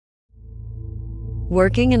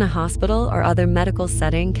Working in a hospital or other medical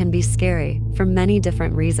setting can be scary for many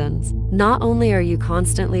different reasons. Not only are you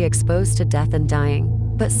constantly exposed to death and dying,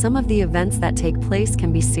 but some of the events that take place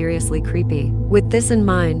can be seriously creepy. With this in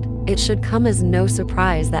mind, it should come as no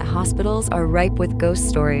surprise that hospitals are ripe with ghost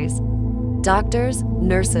stories. Doctors,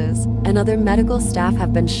 nurses, and other medical staff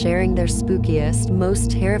have been sharing their spookiest, most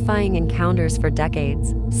terrifying encounters for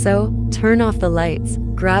decades. So, turn off the lights,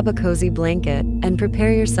 grab a cozy blanket, and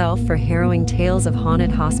prepare yourself for harrowing tales of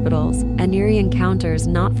haunted hospitals and eerie encounters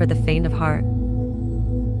not for the faint of heart.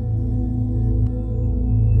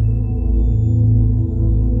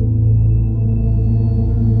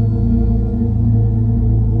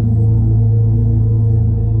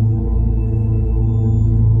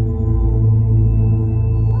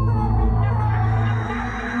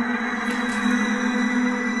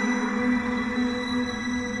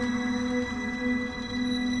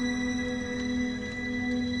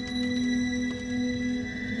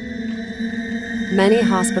 Many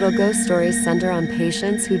hospital ghost stories center on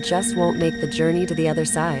patients who just won't make the journey to the other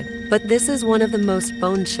side. But this is one of the most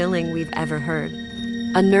bone-chilling we've ever heard.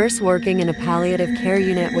 A nurse working in a palliative care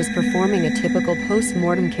unit was performing a typical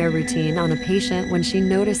post-mortem care routine on a patient when she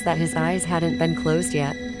noticed that his eyes hadn't been closed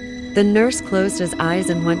yet. The nurse closed his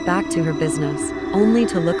eyes and went back to her business, only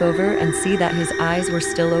to look over and see that his eyes were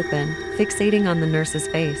still open, fixating on the nurse's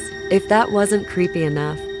face. If that wasn't creepy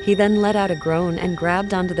enough, he then let out a groan and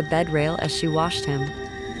grabbed onto the bed rail as she washed him.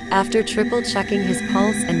 After triple-checking his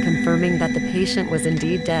pulse and confirming that the patient was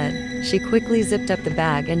indeed dead, she quickly zipped up the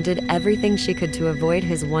bag and did everything she could to avoid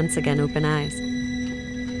his once again open eyes.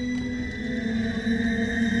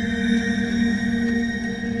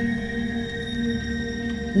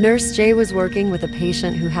 Nurse Jay was working with a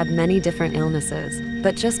patient who had many different illnesses,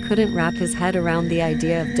 but just couldn't wrap his head around the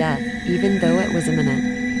idea of death, even though it was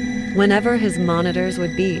imminent. Whenever his monitors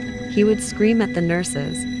would beep, he would scream at the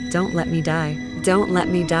nurses, "Don't let me die. Don't let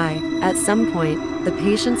me die." At some point, the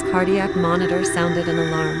patient's cardiac monitor sounded an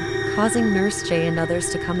alarm, causing Nurse Jay and others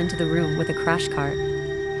to come into the room with a crash cart,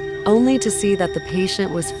 only to see that the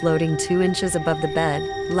patient was floating 2 inches above the bed,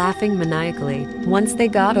 laughing maniacally. Once they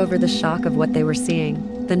got over the shock of what they were seeing,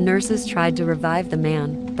 the nurses tried to revive the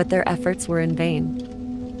man, but their efforts were in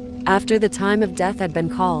vain. After the time of death had been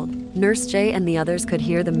called, Nurse Jay and the others could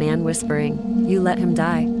hear the man whispering, "You let him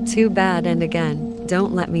die. Too bad," and again,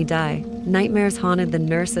 "Don't let me die." Nightmares haunted the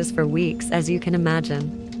nurses for weeks, as you can imagine.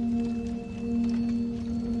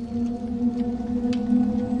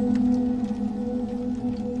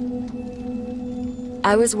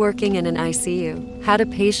 I was working in an ICU, had a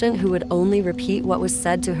patient who would only repeat what was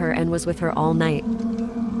said to her and was with her all night.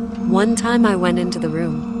 One time I went into the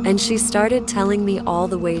room, and she started telling me all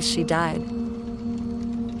the ways she died.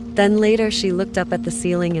 Then later she looked up at the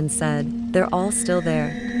ceiling and said, "They're all still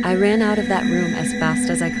there." I ran out of that room as fast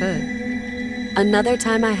as I could. Another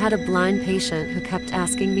time I had a blind patient who kept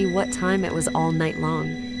asking me what time it was all night long.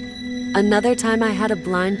 Another time I had a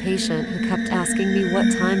blind patient who kept asking me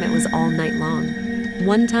what time it was all night long.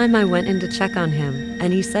 One time I went in to check on him,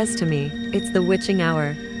 and he says to me, "It's the witching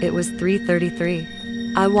hour." It was 3:33.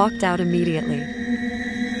 I walked out immediately.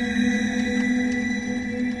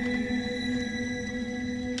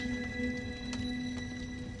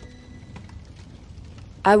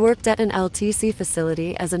 I worked at an LTC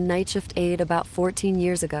facility as a night shift aide about 14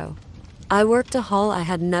 years ago. I worked a hall I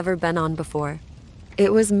had never been on before.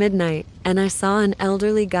 It was midnight, and I saw an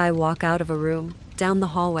elderly guy walk out of a room, down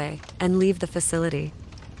the hallway, and leave the facility.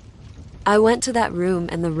 I went to that room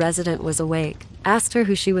and the resident was awake, asked her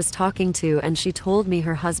who she was talking to, and she told me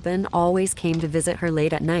her husband always came to visit her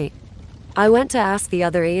late at night. I went to ask the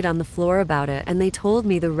other aide on the floor about it, and they told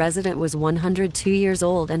me the resident was 102 years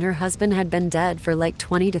old and her husband had been dead for like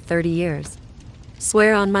 20 to 30 years.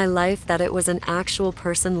 Swear on my life that it was an actual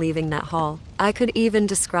person leaving that hall. I could even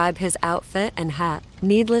describe his outfit and hat.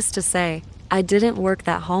 Needless to say, I didn't work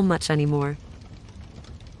that hall much anymore.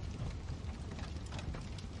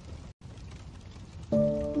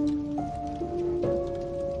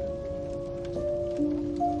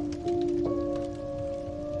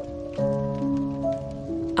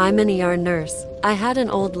 I'm an ER nurse. I had an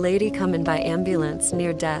old lady come in by ambulance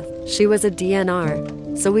near death. She was a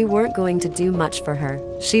DNR, so we weren't going to do much for her.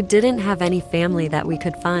 She didn't have any family that we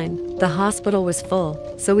could find. The hospital was full,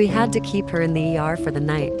 so we had to keep her in the ER for the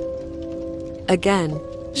night. Again,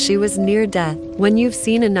 she was near death. When you've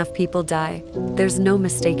seen enough people die, there's no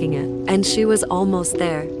mistaking it. And she was almost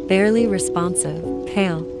there, barely responsive,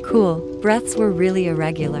 pale, cool. Breaths were really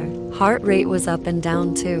irregular. Heart rate was up and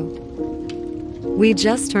down too. We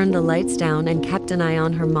just turned the lights down and kept an eye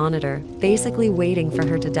on her monitor, basically waiting for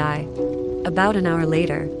her to die. About an hour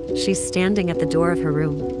later, she's standing at the door of her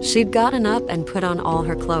room. She'd gotten up and put on all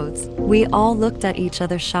her clothes. We all looked at each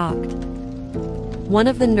other shocked. One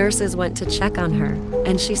of the nurses went to check on her,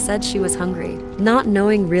 and she said she was hungry. Not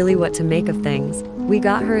knowing really what to make of things, we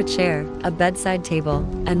got her a chair, a bedside table,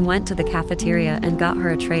 and went to the cafeteria and got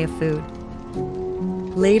her a tray of food.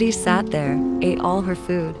 Lady sat there, ate all her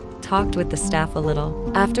food, talked with the staff a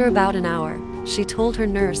little. After about an hour, she told her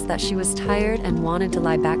nurse that she was tired and wanted to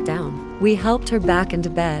lie back down. We helped her back into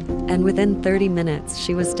bed, and within 30 minutes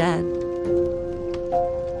she was dead.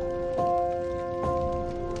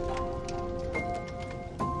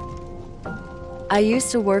 I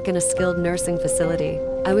used to work in a skilled nursing facility.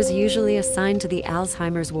 I was usually assigned to the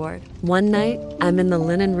Alzheimer's ward. One night, I'm in the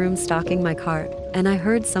linen room stocking my cart, and I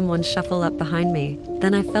heard someone shuffle up behind me.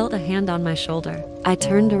 Then I felt a hand on my shoulder. I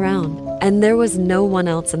turned around, and there was no one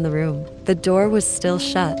else in the room. The door was still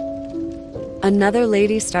shut. Another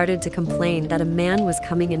lady started to complain that a man was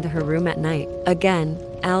coming into her room at night. Again,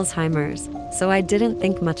 Alzheimer's, so I didn't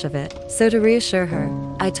think much of it. So to reassure her,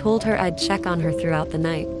 I told her I'd check on her throughout the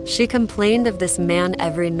night. She complained of this man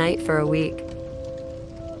every night for a week.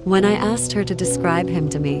 When I asked her to describe him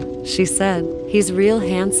to me, she said, "He's real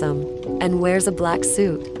handsome and wears a black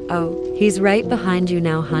suit. Oh, he's right behind you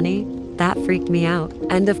now, honey." That freaked me out.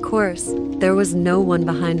 And of course, there was no one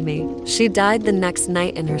behind me. She died the next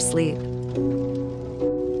night in her sleep.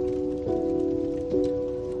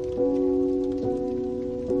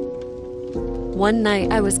 One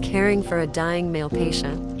night I was caring for a dying male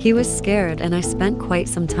patient. He was scared and I spent quite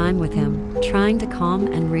some time with him, trying to calm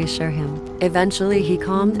and reassure him. Eventually he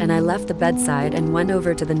calmed and I left the bedside and went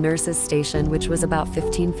over to the nurse's station, which was about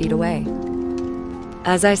 15 feet away.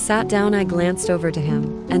 As I sat down, I glanced over to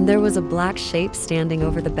him, and there was a black shape standing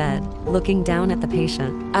over the bed, looking down at the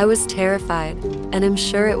patient. I was terrified, and I'm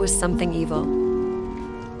sure it was something evil.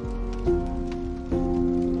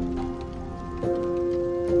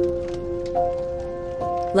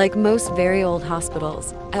 Like most very old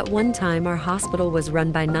hospitals, at one time our hospital was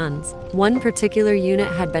run by nuns. One particular unit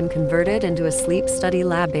had been converted into a sleep study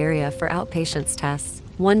lab area for outpatients tests.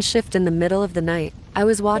 One shift in the middle of the night, I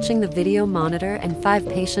was watching the video monitor and 5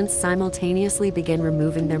 patients simultaneously began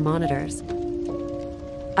removing their monitors.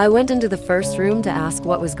 I went into the first room to ask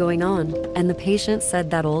what was going on, and the patient said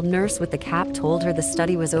that old nurse with the cap told her the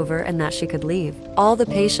study was over and that she could leave. All the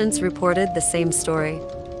patients reported the same story.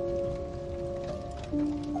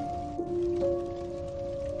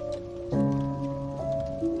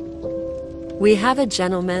 We have a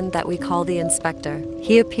gentleman that we call the inspector.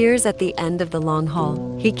 He appears at the end of the long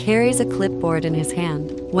hall. He carries a clipboard in his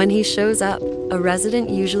hand. When he shows up, a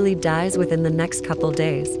resident usually dies within the next couple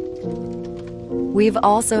days. We've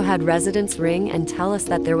also had residents ring and tell us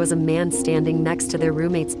that there was a man standing next to their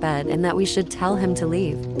roommate's bed and that we should tell him to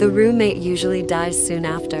leave. The roommate usually dies soon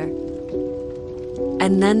after.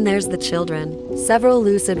 And then there's the children. Several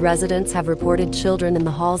lucid residents have reported children in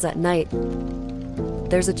the halls at night.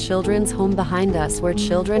 There's a children's home behind us where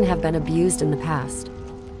children have been abused in the past.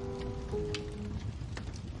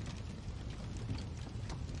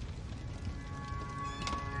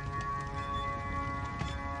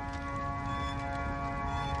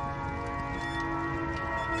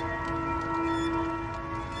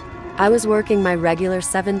 I was working my regular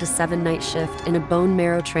 7 to 7 night shift in a bone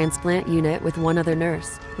marrow transplant unit with one other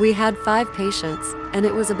nurse. We had 5 patients, and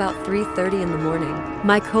it was about 3:30 in the morning.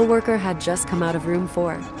 My coworker had just come out of room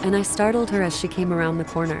 4, and I startled her as she came around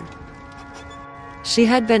the corner. She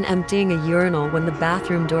had been emptying a urinal when the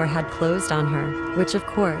bathroom door had closed on her, which of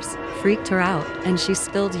course freaked her out, and she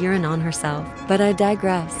spilled urine on herself. But I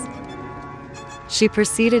digress. She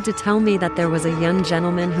proceeded to tell me that there was a young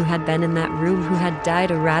gentleman who had been in that room who had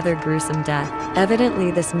died a rather gruesome death.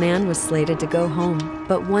 Evidently, this man was slated to go home,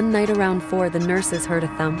 but one night around 4, the nurses heard a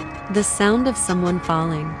thump, the sound of someone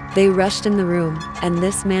falling. They rushed in the room, and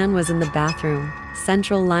this man was in the bathroom,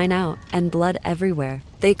 central line out, and blood everywhere.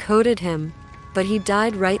 They coded him, but he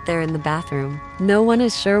died right there in the bathroom. No one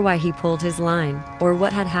is sure why he pulled his line, or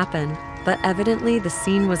what had happened, but evidently the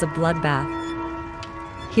scene was a bloodbath.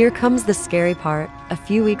 Here comes the scary part. A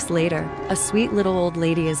few weeks later, a sweet little old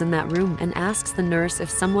lady is in that room and asks the nurse if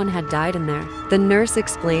someone had died in there. The nurse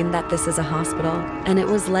explained that this is a hospital, and it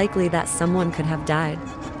was likely that someone could have died.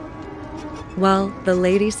 Well, the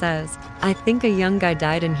lady says, "I think a young guy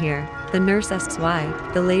died in here." The nurse asks why.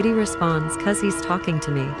 The lady responds, "'Cause he's talking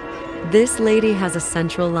to me." This lady has a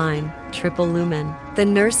central line, triple lumen. The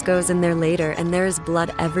nurse goes in there later and there is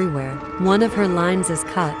blood everywhere. One of her lines is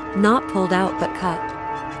cut, not pulled out but cut.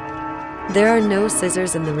 There are no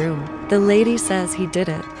scissors in the room. The lady says he did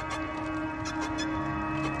it.